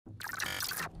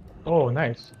Oh,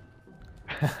 nice.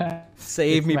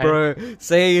 Save It's me, nice. bro.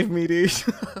 Save me, dude.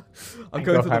 I'm I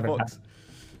going go to the hard. box.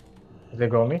 They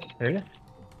go me? Really?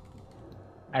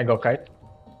 I go kite.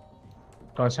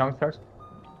 Don't sound first.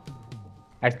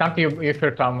 I stamp you if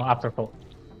you come after full.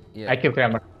 Yeah. I kill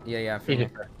Kramer. Yeah, yeah, I Easy feel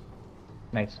first.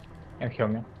 Nice. And heal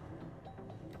me.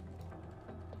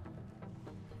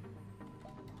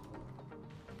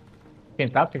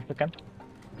 Pin up if you can.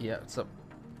 Yeah, what's up?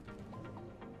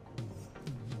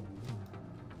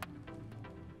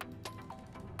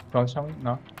 Don't sound.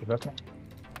 No, he got me.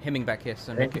 Hemming back here,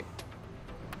 so no Thank kick.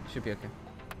 Should be okay.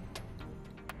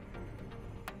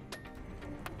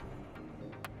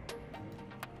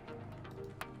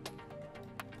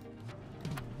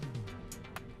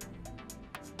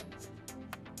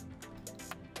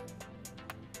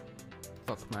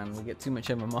 Fuck, man, we get too much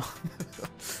MMR.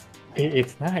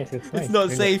 It's nice. It's nice. It's not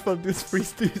really. safe on this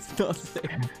priest, dude. It's not safe.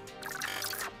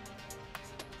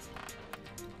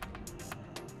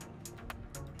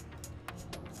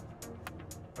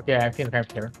 Okay, I think I'm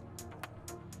here.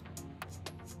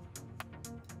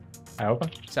 I open.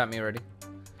 Sat me already.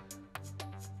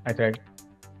 I take.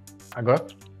 I go.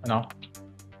 No.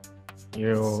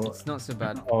 You. It's not so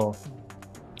bad. Oh.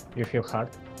 You feel hard.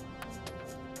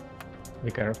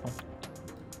 Be careful.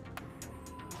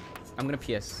 I'm gonna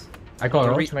PS. I got I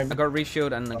roach, maybe. got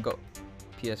reshield and I got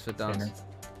PS for dance. nice.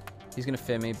 He's gonna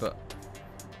fear me, but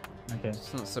Okay.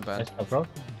 it's not so bad. Let's stop roach.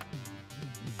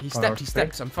 He Got roach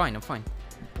steps. I'm fine.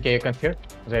 Okay, you can fear.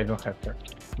 They don't have fear.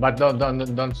 But don't. I'm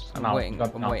now. waiting.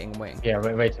 Don't I'm now. waiting. Yeah,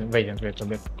 wait a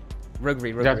bit.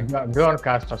 Roguery. Just burn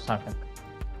cast or something.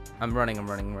 I'm running.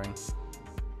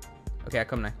 Okay, I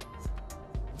come now.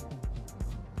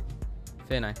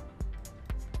 Fear now.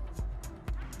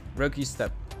 Rogue, you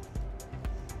step.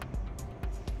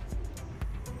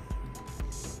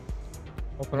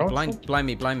 Open roach.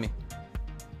 Blind me.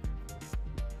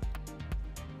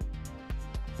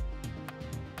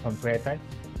 Don't play attack.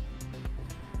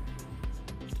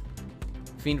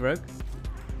 Fiend Rogue.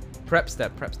 Prep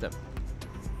step.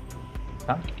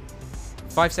 Stun.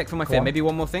 5 sec for my Go fear. on. Maybe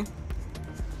one more thing.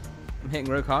 I'm hitting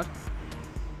Rogue hard.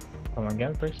 Come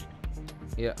again, please.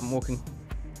 Yeah, I'm walking.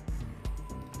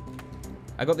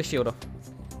 I got the shield off.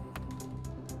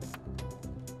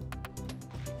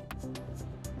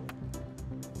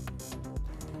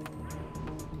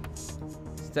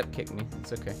 Step kick me.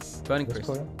 It's okay. Burning Let's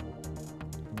Priest. go.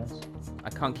 Yes. I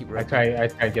can't keep I Rogue.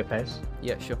 try get ice.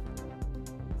 Yeah, sure.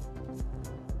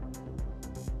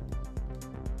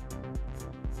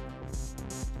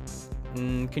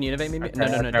 Can you innovate me? Okay, No,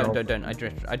 okay, don't. I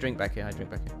drink back here.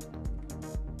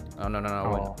 Oh, no, I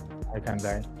won't. Oh, I can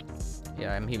die.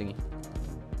 Yeah, I'm healing you.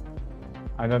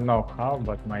 I don't know how,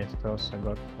 but my spells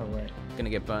got away. Gonna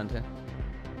get burned here.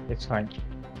 It's fine.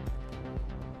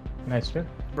 Nice fit.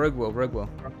 Rogue will.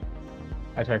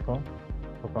 I try call.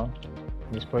 Hook on.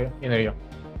 Display. In Rio.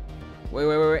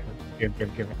 Wait. Give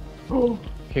me. Oh,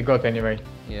 he got anyway.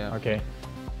 Yeah. Okay.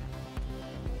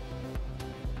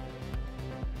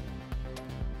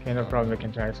 Okay, no problem. We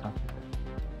can try some.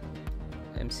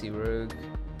 MC Rogue.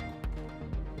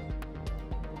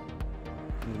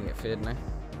 I'm gonna get feared now.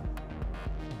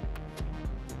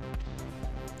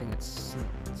 I think it's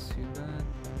not too bad.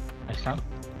 I stun.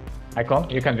 I come.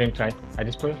 You can drink. Try. I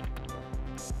display.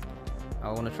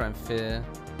 I want to try and fear.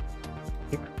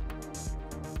 Kick.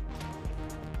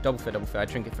 Double fear. I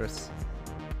drink it first.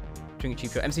 Drink a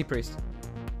cheap shot. MC Priest.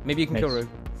 Maybe you can kill Nice. Rogue.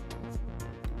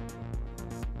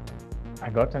 I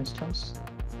got instance.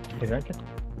 You drink it.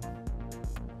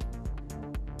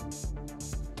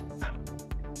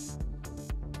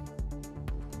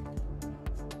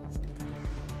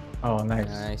 Oh, nice.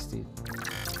 Nice, dude.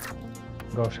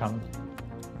 Go Shaman.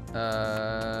 Come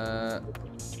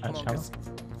on, Shaman. Chris.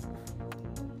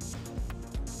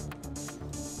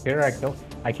 Here I kill.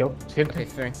 Shield. Okay,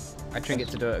 fearing. I drink it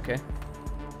to do it, okay?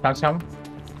 Stun Shaman.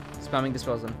 Spamming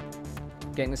dispels them.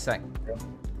 Getting the sack.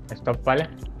 I stop Pally.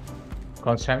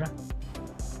 Con Shaman.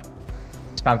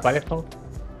 Stun Pally full.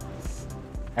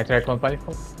 I try con Pally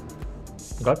full.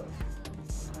 Got.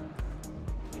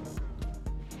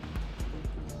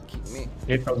 Keep me.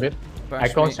 Little bit. I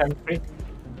Bash con me. Shaman free.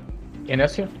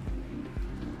 Inertia.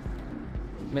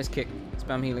 Miss kick.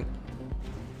 Spam healing.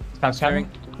 Stun Shaman. Fearing.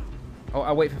 Oh,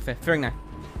 I'll wait for fear. Fearing now.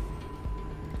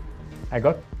 I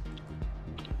got.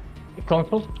 Con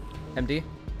full. MD.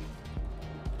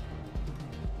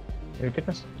 Repeat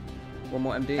this. One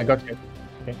more MD. I got kick.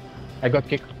 Okay. I got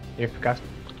kick. If cast.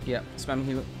 Yeah, spam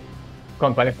healing.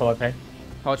 Con Pally full attack.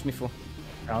 Charge me full.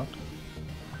 Round.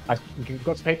 I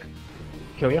got fake.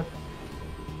 Kill you.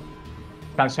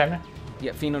 Stun Shaman.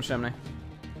 Yeah, Fiend on Sham now.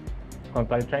 Con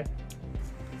Pally try.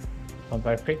 Don't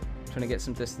buy free. Trying to get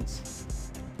some distance.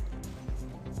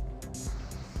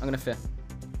 I'm gonna fear.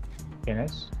 Okay,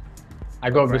 nice. I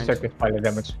go Grind. berserk with fire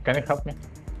damage. Can you help me?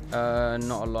 Not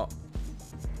a lot.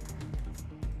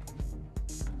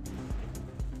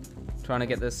 Trying to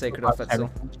get the sacred off that soul.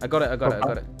 I got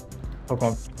it. Hook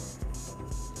on.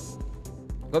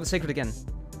 Got the sacred again.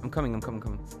 I'm coming.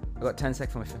 I got 10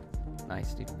 seconds for my fear.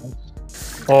 Nice, dude.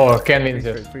 Oh, can win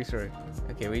this. Free throw.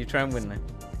 Okay, will you try and win now?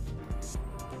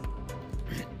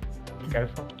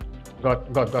 Careful. Got.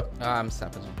 Ah, I'm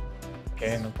sap as well.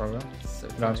 Okay, no problem. So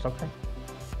Don't stop him.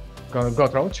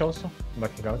 Got roach also,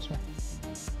 but he roached me.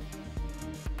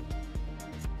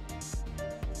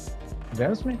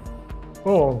 Dance me?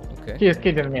 Oh, Okay. he is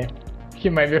kidding me. He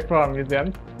might be from with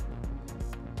them.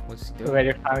 What's he doing?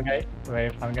 Very fun guy. Very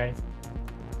fun guy.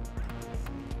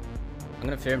 I'm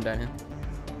gonna fear him down here.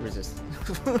 Resist.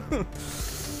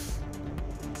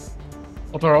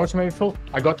 Auto roach maybe full.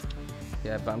 I got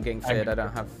Yeah, but I'm getting feared. I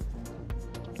don't have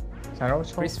Sun roach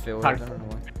full. priest field. I don't run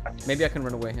away. Maybe I can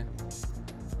run away here.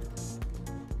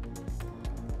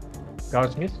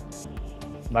 Gouge miss.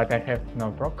 But I have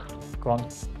no proc. Clone.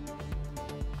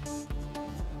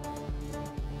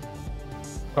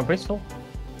 Come priest full.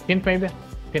 Pint maybe.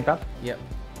 Pint up. Yep.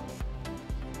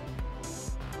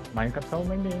 Mind control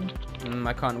maybe.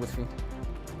 I can't with you.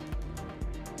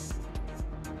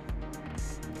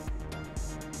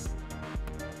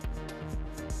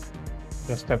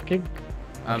 Just step kick.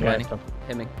 I'm Okay, running. stop.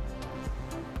 Hit me.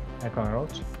 I can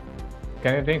roach.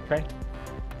 Can you drink, right?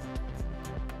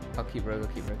 I'll keep rogue.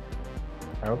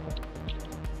 I hope.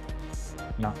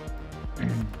 No.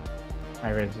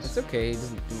 I read It's this. okay. He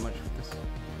doesn't do much with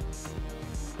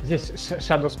this. This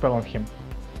shadow spell on him.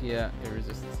 Yeah, it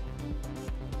resists.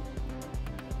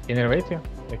 Innervate you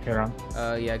if you run.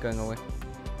 Yeah, going away.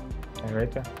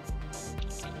 Innervate you.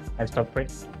 I stop free.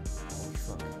 Holy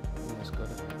fuck. Almost got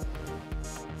it.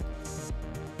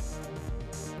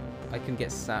 I can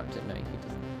get sapped at no, he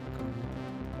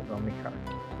doesn't. Don't make her.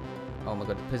 Oh my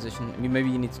god, the position. I mean, maybe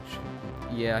you need to.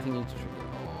 Yeah, I think you need to trigger.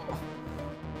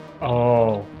 Oh.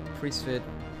 Oh. Priest Vid.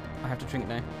 I have to drink it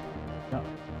now. No.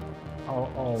 It's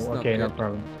Oh, not okay, no good.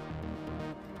 problem.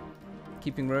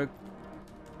 Keeping rogue.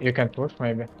 You can push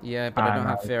maybe. Yeah, but I don't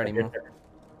no, have fear it's anymore.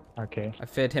 Okay. I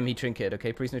feared him, he trinket.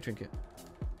 Okay, priest no trinket.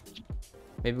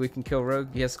 Maybe we can kill rogue.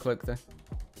 He has cloak though.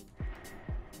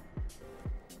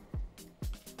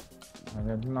 I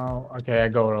don't know. Okay, I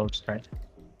go road straight.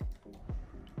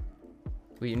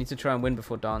 Well, you need to try and win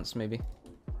before dance, maybe.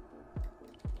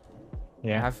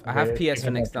 Yeah. I have PS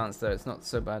for next dance though. It's not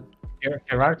so bad. Here,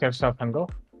 mark yourself and go.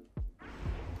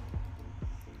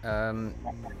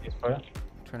 It's for you.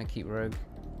 Trying to keep rogue.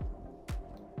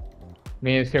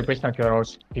 Me is here, please not kill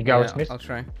roads. He gouge miss. I'll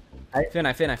try. Aye. Fear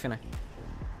now.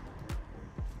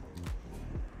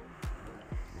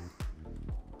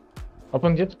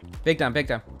 Open it. Big down.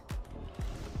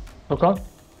 Hook on.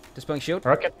 Dispelling shield.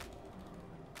 Rocket.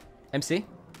 MC.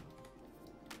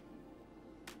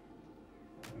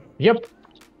 Yep.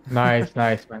 Nice,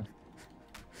 nice, man.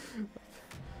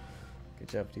 Good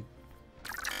job, dude.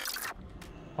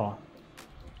 Oh.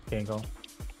 Okay, go.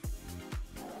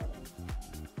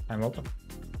 I'm open.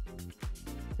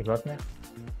 You got me?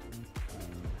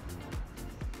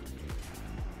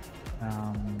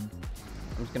 I'm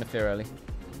just gonna fear early.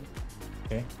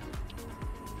 Okay.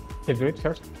 Okay, do it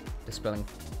first. Dispelling.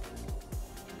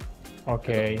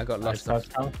 Okay. I got lost off.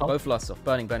 Down. Both lost off.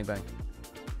 Burning.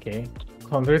 Okay.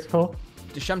 Conduit full.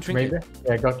 Just sham trinket. Maybe.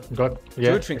 Yeah, got. Yeah.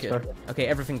 Druid trinket. Perfect. Okay,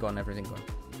 everything gone.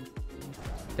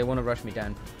 They want to rush me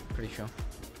down. Pretty sure.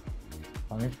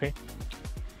 Only free.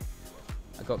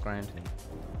 I got grind.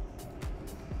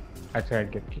 I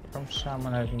tried to get kicked from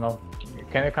someone. I don't know.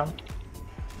 Can you come?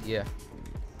 Yeah.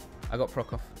 I got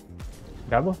proc off.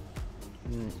 Double?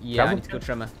 Yeah, I Double need to go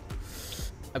tremor.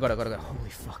 I got it. Holy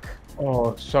fuck.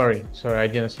 Oh, sorry. I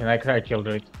didn't see. I killed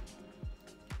it.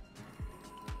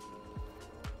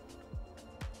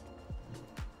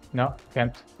 No,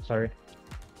 can't. Sorry.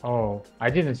 Oh, I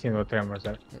didn't see no tremors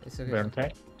there. It's okay. Don't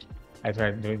try. I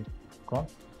tried to do it. Go on.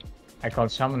 I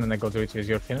called summon and I go do it with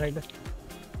your fin like that.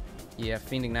 Yeah,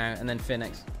 fiending now and then fear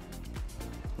next.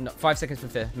 No, 5 seconds for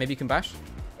fear. Maybe you can bash.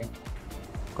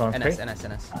 Go on. NS.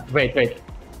 Wait.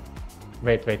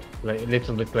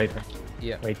 Little bit later.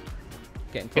 Yeah. Wait.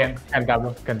 Getting Can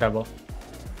double.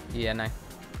 Yeah, no.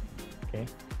 Okay.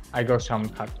 I go summon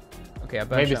cut. Okay, I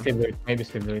burn Maybe sham. still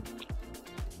do it.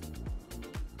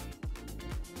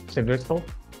 Still do it full.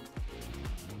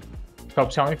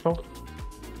 Top summon full.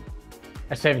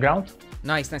 I save ground.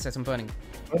 Nice. I'm burning.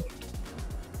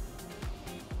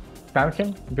 Stun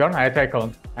him. Bjorn, I try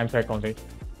clone. I'm try clone it.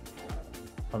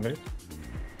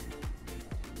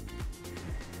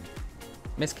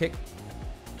 Miss kick.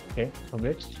 Okay, full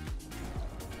bridge.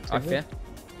 I fear.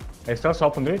 I still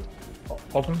open do it.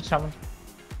 Open summon.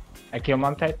 I kill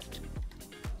man type.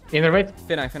 Innervate.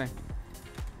 Fear now, fear now.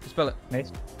 Dispel it.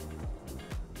 Nice.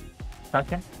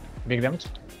 Okay. Big damage.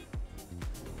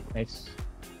 Nice.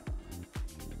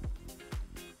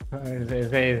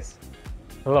 There is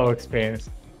low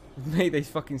experience. Mate, they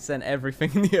fucking sent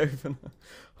everything in the opener.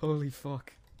 Holy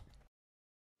fuck.